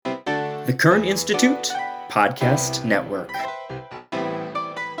The Current Institute Podcast Network.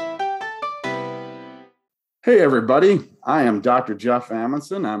 Hey, everybody. I am Dr. Jeff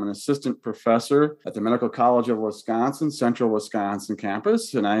Amundsen. I'm an assistant professor at the Medical College of Wisconsin, Central Wisconsin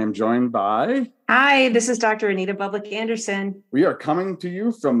campus, and I am joined by... Hi, this is Dr. Anita Bublik-Anderson. We are coming to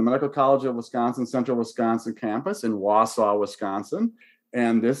you from the Medical College of Wisconsin, Central Wisconsin campus in Wausau, Wisconsin,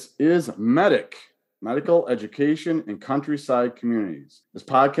 and this is MEDICC, Medical Education in Countryside Communities. This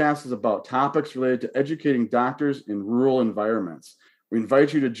podcast is about topics related to educating doctors in rural environments. We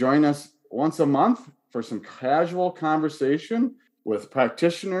invite you to join us once a month for some casual conversation with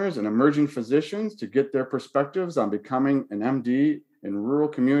practitioners and emerging physicians to get their perspectives on becoming an MD in rural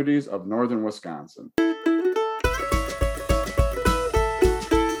communities of northern Wisconsin.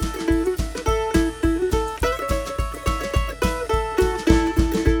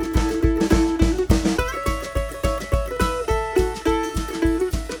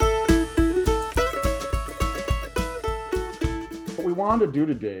 What we wanted to do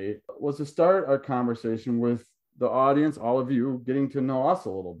today was to start our conversation with the audience, all of you, getting to know us a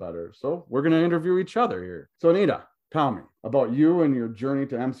little better. So we're going to interview each other here. So Anita, tell me about you and your journey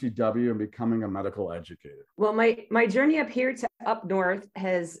to MCW and becoming a medical educator. Well, my journey up here to up north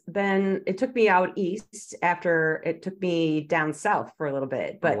has been, it took me out east after it took me down south for a little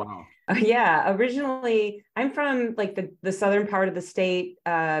bit. But wow. Yeah, originally I'm from like the southern part of the state,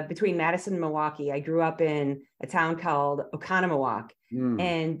 between Madison and Milwaukee. I grew up in a town called Oconomowoc.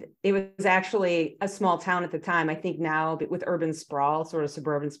 And it was actually a small town at the time. I think now with urban sprawl, sort of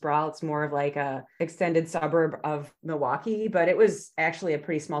suburban sprawl, it's more of like a extended suburb of Milwaukee, but it was actually a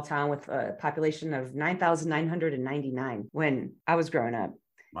pretty small town with a population of 9,999 when I was growing up.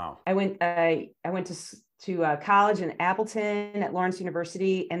 Wow. I went to college in Appleton at Lawrence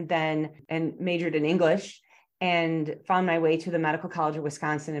University and majored in English and found my way to the Medical College of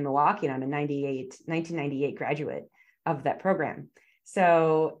Wisconsin in Milwaukee. And I'm a 1998 graduate of that program.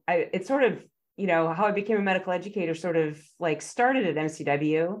 So it's sort of, how I became a medical educator sort of like started at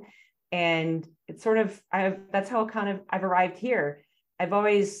MCW, and it's sort of, that's how I've arrived here. I've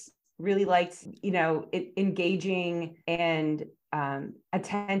always really liked, engaging and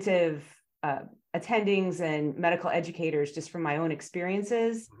attentive attendings and medical educators just from my own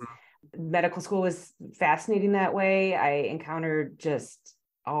experiences. Mm-hmm. Medical school was fascinating that way. I encountered just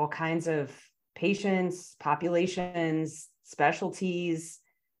all kinds of patients, populations, specialties,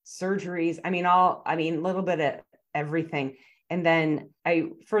 surgeries. A little bit of everything. And then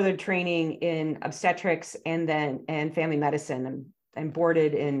I furthered training in obstetrics and family medicine. I'm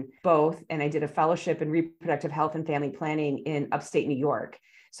boarded in both. And I did a fellowship in reproductive health and family planning in upstate New York.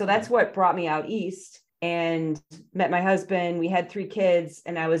 So that's what brought me out east and met my husband. We had 3 kids,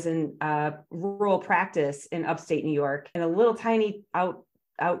 and I was in rural practice in upstate New York in a little tiny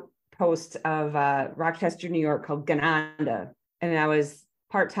outpost of Rochester, New York called Gananda. And I was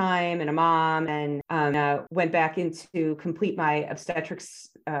part-time and a mom, and went back to complete my obstetrics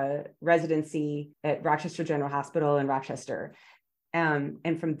residency at Rochester General Hospital in Rochester.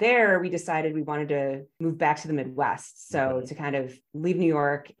 And from there, we decided we wanted to move back to the Midwest. So to kind of leave New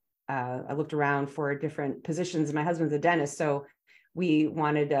York, I looked around for different positions. My husband's a dentist, so we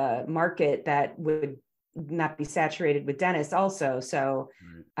wanted a market that would not be saturated with dentists also. So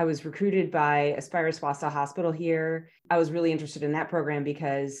I was recruited by Aspirus Wausau Hospital here. I was really interested in that program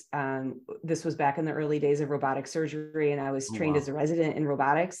because this was back in the early days of robotic surgery, and I was trained as a resident in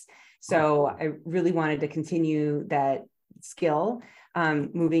robotics. So I really wanted to continue that skill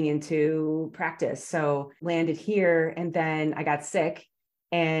moving into practice. So landed here, and then I got sick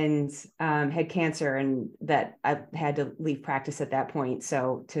and had cancer, and that I had to leave practice at that point.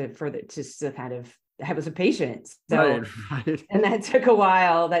 So I was a patient. So, right. And that took a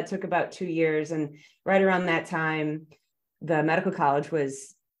while. That took about 2 years. And right around that time, the medical college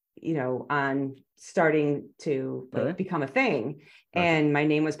was, on starting to become a thing. Okay. And my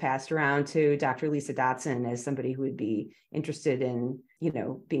name was passed around to Dr. Lisa Dotson as somebody who would be interested in,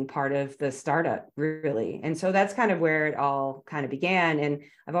 being part of the startup, really. And so that's kind of where it all kind of began. And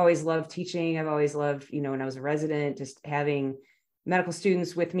I've always loved teaching. I've always loved, when I was a resident, just having medical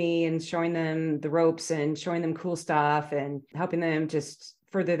students with me and showing them the ropes and showing them cool stuff and helping them just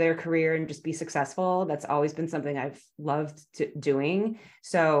further their career and just be successful. That's always been something I've loved doing.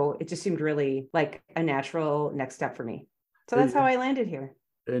 So it just seemed really like a natural next step for me. So that's how I landed here.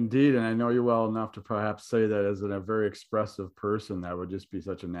 Indeed. And I know you well enough to perhaps say that as a very expressive person, that would just be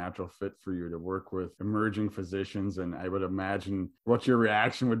such a natural fit for you to work with emerging physicians. And I would imagine what your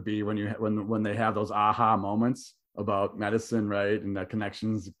reaction would be when they have those aha moments about medicine, right? And that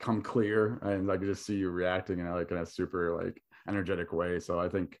connections come clear. And I could just see you reacting in a super energetic way. So I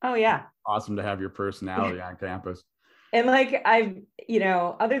think, oh yeah, awesome to have your personality on campus. and like I've,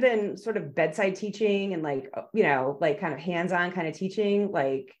 other than sort of bedside teaching and like, like kind of hands-on kind of teaching,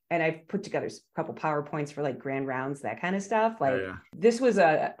 like, and I've put together a couple PowerPoints for like grand rounds, that kind of stuff. Like this was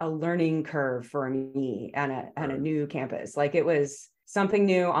a learning curve for me on a new campus. Like it was something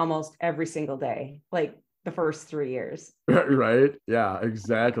new almost every single day, like the first 3 years. Right. Yeah,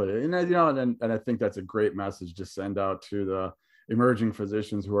 exactly. And and I think that's a great message to send out to the emerging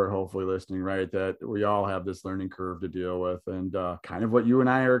physicians who are hopefully listening, right? That we all have this learning curve to deal with, and kind of what you and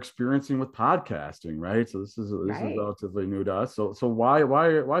I are experiencing with podcasting, right? So this is relatively new to us. So why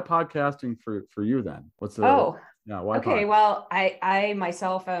podcasting for you then? Why? Okay. Well, I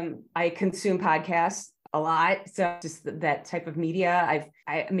myself I consume podcasts a lot, so just that type of media.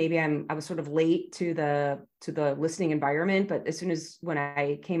 I was sort of late to the listening environment, but as soon as when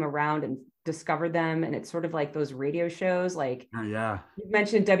I came around and discovered them, and it's sort of like those radio shows, like you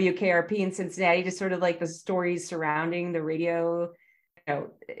mentioned WKRP in Cincinnati, just sort of like the stories surrounding the radio.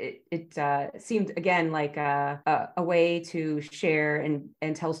 It seemed again like a way to share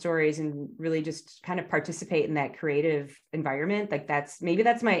and tell stories and really just kind of participate in that creative environment. Like that's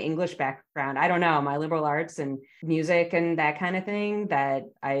my English background. I don't know, my liberal arts and music and that kind of thing, that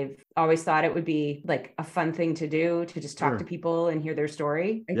I've always thought it would be like a fun thing to do, to just talk to people and hear their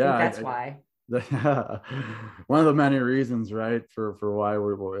story. I think that's why. One of the many reasons, right, for why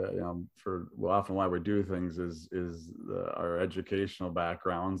often why we do things is our educational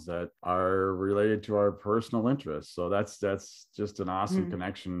backgrounds that are related to our personal interests. So that's just an awesome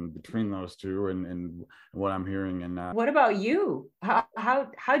connection between those two, and what I'm hearing. And what about you?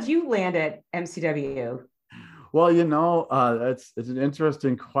 How'd you land at MCW? Well, it's an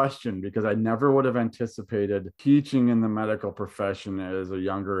interesting question, because I never would have anticipated teaching in the medical profession as a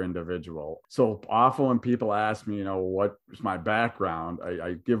younger individual. So often when people ask me, what's my background,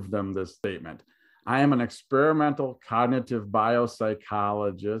 I give them this statement. I am an experimental cognitive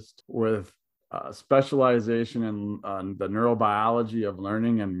biopsychologist with specialization in the neurobiology of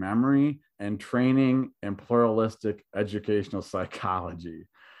learning and memory, and training in pluralistic educational psychology.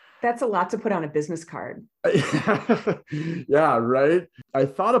 That's a lot to put on a business card. Yeah, right. I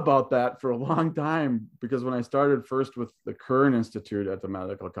thought about that for a long time, because when I started first with the Curran Institute at the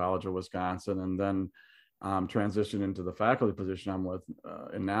Medical College of Wisconsin, and then transitioned into the faculty position I'm with,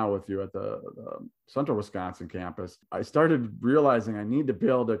 and now with you at the Central Wisconsin campus, I started realizing I need to be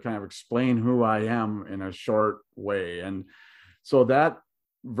able to kind of explain who I am in a short way. And so that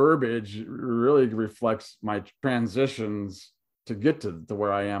verbiage really reflects my transitions to get to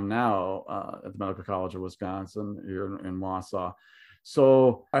where I am now at the Medical College of Wisconsin here in Wausau.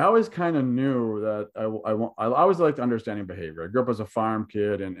 So I always kind of knew that I always liked understanding behavior. I grew up as a farm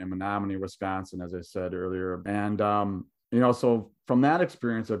kid in Menominee, Wisconsin, as I said earlier. And, so from that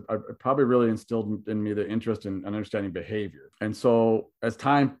experience, it probably really instilled in me the interest in understanding behavior. And so as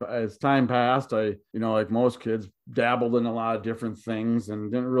time passed, I, like most kids, dabbled in a lot of different things and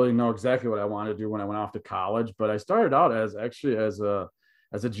didn't really know exactly what I wanted to do when I went off to college. But I started out as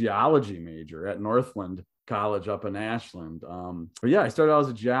a geology major at Northland College up in Ashland. I started out as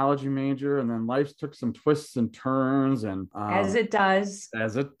a geology major, and then life took some twists and turns, and as it does,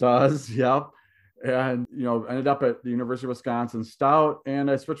 yep. And ended up at the University of Wisconsin Stout, and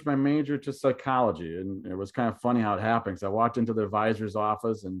I switched my major to psychology. And it was kind of funny how it happened, because I walked into the advisor's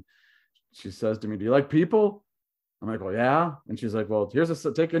office, and she says to me, "Do you like people?" I'm like, "Well, yeah." And she's like, "Well,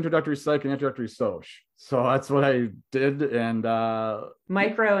 take introductory psych and introductory soc." So that's what I did. And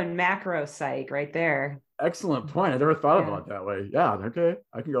micro and macro psych right there. Excellent point. I never thought about it that way. Yeah. Okay.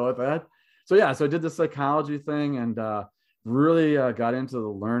 I can go with that. So I did the psychology thing, and really got into the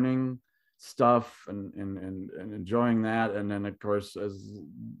learning stuff and enjoying that. And then, of course, as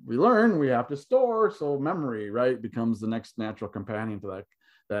we learn, we have to store. So memory, right, becomes the next natural companion to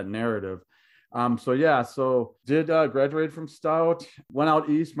that narrative. So did graduate from Stout, went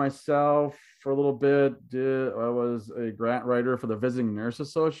out east myself for a little bit. I was a grant writer for the Visiting Nurse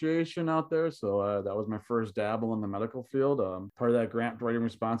Association out there. So that was my first dabble in the medical field. Part of that grant writing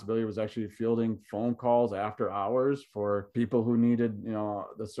responsibility was actually fielding phone calls after hours for people who needed,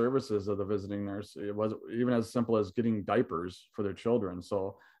 the services of the visiting nurse. It was even as simple as getting diapers for their children.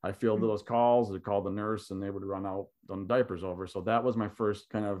 So I fielded those calls. I'd call the nurse, and they would run out the diapers over. So that was my first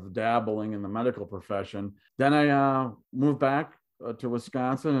kind of dabbling in the medical profession. Then I moved back to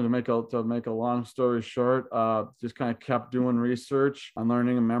Wisconsin, and to make a long story short, just kind of kept doing research on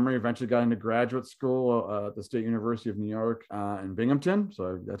learning and memory. Eventually got into graduate school at the State University of New York in Binghamton.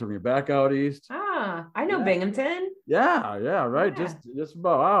 So that took me back out east. I know Binghamton. Yeah, right. Yeah. Just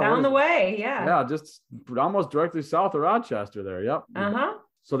about, wow, Down the way. Yeah. yeah, just almost directly south of Rochester there. Yep. Uh-huh.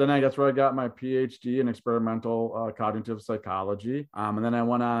 So then that's where I got my PhD in experimental cognitive psychology. And then I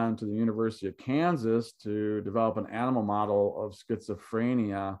went on to the University of Kansas to develop an animal model of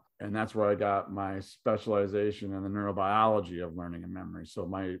schizophrenia. And that's where I got my specialization in the neurobiology of learning and memory. So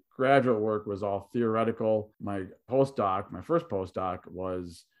my graduate work was all theoretical. My first postdoc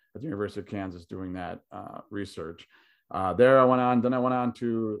was at the University of Kansas doing that research. Then I went on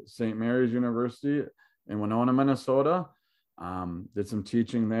to St. Mary's University in Winona, Minnesota. Did some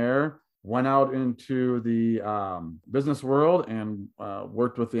teaching there, went out into the business world and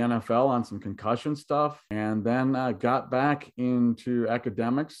worked with the NFL on some concussion stuff, and then got back into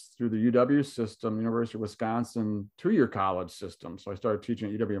academics through the UW system, University of Wisconsin 2-year college system. So I started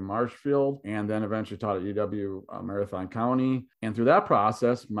teaching at UW Marshfield and then eventually taught at UW Marathon County. And through that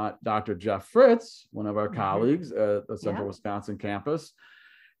process, Dr. Jeff Fritz, one of our colleagues at the Central Wisconsin campus,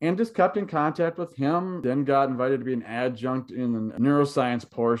 and just kept in contact with him. Then got invited to be an adjunct in the neuroscience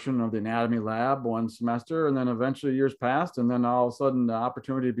portion of the anatomy lab one semester. And then eventually years passed. And then all of a sudden the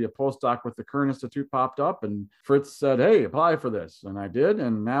opportunity to be a postdoc with the Kern Institute popped up. And Fritz said, hey, apply for this. And I did.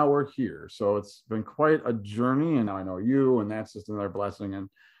 And now we're here. So it's been quite a journey. And now I know you, and that's just another blessing. And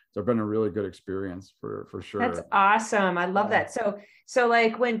it's been a really good experience for sure. That's awesome. I love that. So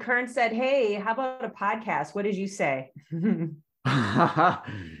like when Kern said, hey, how about a podcast? What did you say?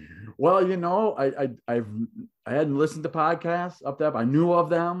 Well, I hadn't listened to podcasts up there, but I knew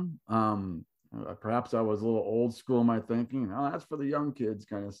of them. Perhaps I was a little old school in my thinking. Oh, that's for the young kids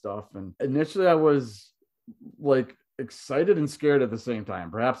kind of stuff. And initially I was like excited and scared at the same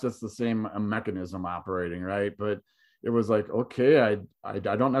time. Perhaps that's the same mechanism operating, right? But it was like, okay, I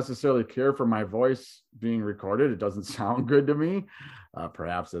don't necessarily care for my voice being recorded. It doesn't sound good to me.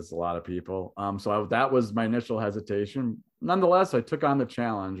 Perhaps it's a lot of people. So that was my initial hesitation. Nonetheless, I took on the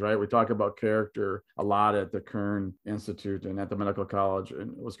challenge, right? We talk about character a lot at the Kern Institute and at the Medical College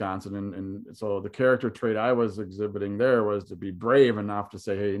in Wisconsin. And so the character trait I was exhibiting there was to be brave enough to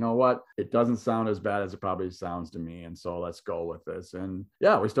say, hey, you know what? It doesn't sound as bad as it probably sounds to me. And so let's go with this. And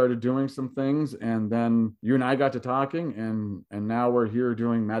yeah, we started doing some things. And then you and I got to talking, and now we're here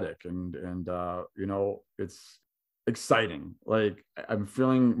doing MEDICC. And it's exciting. Like I'm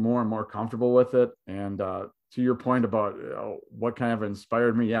feeling more and more comfortable with it. And to your point about what kind of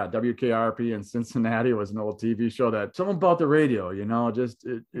inspired me, WKRP in Cincinnati was an old TV show that something about the radio, and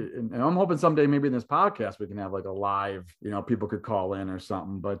I'm hoping someday maybe in this podcast we can have like a live, people could call in or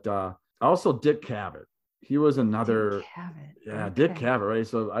something. But also Dick Cavett. He was another, Dick Cavett. Okay. Dick Cavett, right?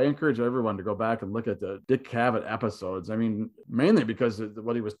 So I encourage everyone to go back and look at the Dick Cavett episodes. I mean, mainly because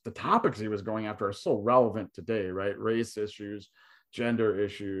the topics he was going after are so relevant today, right? Race issues, gender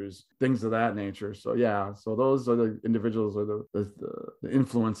issues, things of that nature. So so those are the individuals or the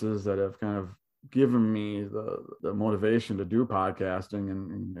influences that have kind of given me the motivation to do podcasting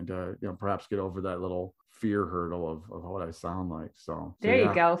and to perhaps get over that little fear hurdle of what I sound like. So there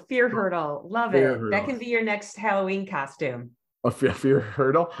you go. Fear hurdle. Love it. Hurdle. That can be your next Halloween costume. A fear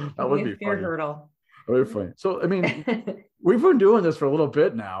hurdle? That would be fear funny. Hurdle. That would be funny. So, I mean, we've been doing this for a little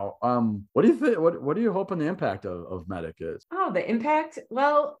bit now. What do you think? What are you hoping the impact of MEDICC is? Oh, the impact?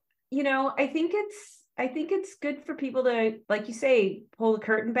 Well, I think it's good for people to, like you say, pull the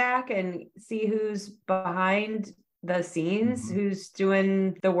curtain back and see who's behind the scenes, who's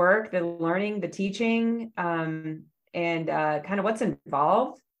doing the work, the learning, the teaching, and kind of what's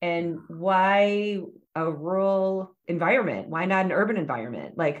involved, and why a rural environment, why not an urban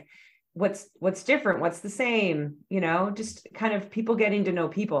environment? Like what's different, what's the same, just kind of people getting to know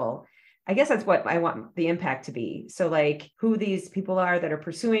people. I guess that's what I want the impact to be. So like who these people are that are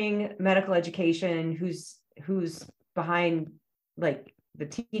pursuing medical education, who's behind like the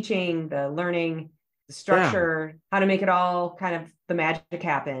teaching, the learning, the structure, how to make it all kind of the magic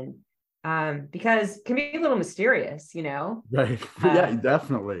happen. Because it can be a little mysterious, Right. Yeah,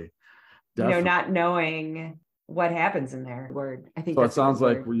 definitely. Not knowing what happens in there. I think so. It sounds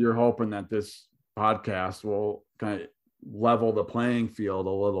like you're hoping that this podcast will kind of level the playing field a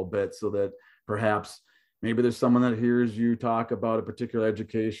little bit, so that perhaps maybe there's someone that hears you talk about a particular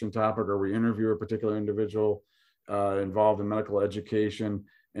education topic, or we interview a particular individual involved in medical education,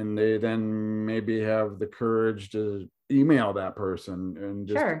 and they then maybe have the courage to email that person and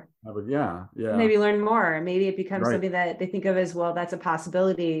just maybe learn more. Maybe it becomes something that they think of as, well, that's a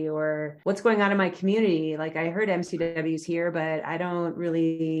possibility, or what's going on in my community. Like I heard MCW's here, but I don't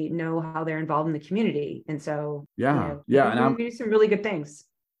really know how they're involved in the community. And so, and I'm do some really good things.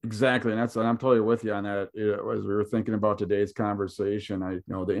 Exactly. And I'm totally with you on that. As we were thinking about today's conversation,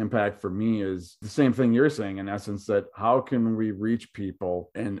 the impact for me is the same thing you're saying, in essence, that how can we reach people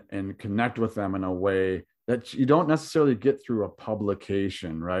and connect with them in a way that you don't necessarily get through a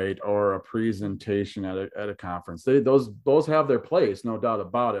publication, right? Or a presentation at a conference. Those have their place, no doubt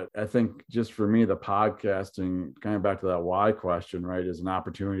about it. I think just for me, the podcasting, coming back to that why question, right, is an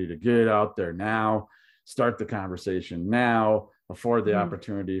opportunity to get it out there now, start the conversation now, afford the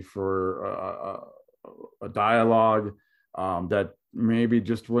opportunity for a dialogue that maybe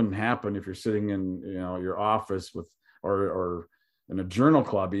just wouldn't happen if you're sitting in your office with or in a journal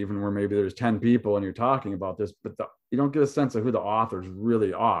club, even, where maybe there's 10 people and you're talking about this, but you don't get a sense of who the authors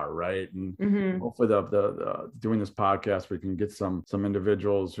really are, right? And hopefully the doing this podcast, we can get some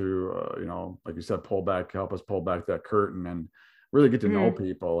individuals who like you said, help us pull back that curtain and really get to know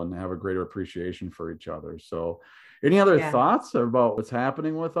people and have a greater appreciation for each other. So any other thoughts about what's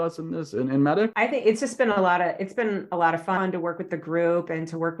happening with us in MEDICC? I think it's been a lot of fun to work with the group and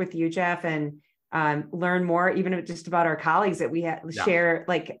to work with you, Jeff, and learn more, even just about our colleagues that we share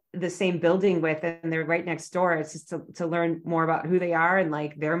like the same building with, and they're right next door. It's just to learn more about who they are and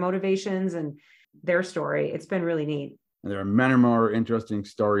like their motivations and their story. It's been really neat. And there are many more interesting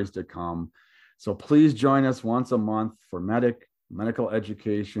stories to come. So please join us once a month for MEDICC, Medical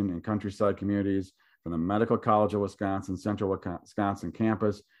Education in Countryside Communities, from the Medical College of Wisconsin, Central Wisconsin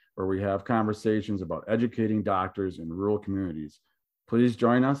campus, where we have conversations about educating doctors in rural communities. Please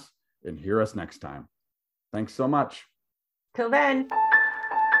join us and hear us next time. Thanks so much. Till then.